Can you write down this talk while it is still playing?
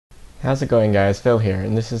How's it going, guys? Phil here,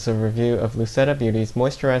 and this is a review of Luseta Beauty's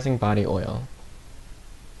Moisturizing Body Oil.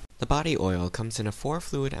 The body oil comes in a 4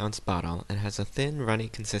 fluid ounce bottle and has a thin, runny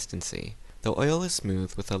consistency. The oil is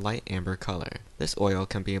smooth with a light amber color. This oil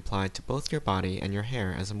can be applied to both your body and your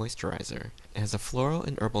hair as a moisturizer. It has a floral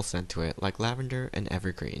and herbal scent to it like lavender and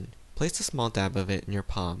evergreen. Place a small dab of it in your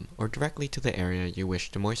palm or directly to the area you wish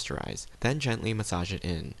to moisturize, then gently massage it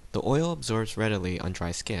in. The oil absorbs readily on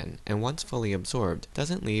dry skin, and once fully absorbed,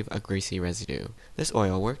 doesn't leave a greasy residue. This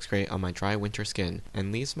oil works great on my dry winter skin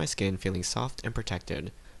and leaves my skin feeling soft and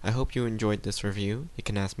protected. I hope you enjoyed this review. You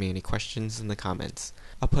can ask me any questions in the comments.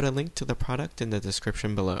 I'll put a link to the product in the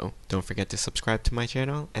description below. Don't forget to subscribe to my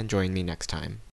channel and join me next time.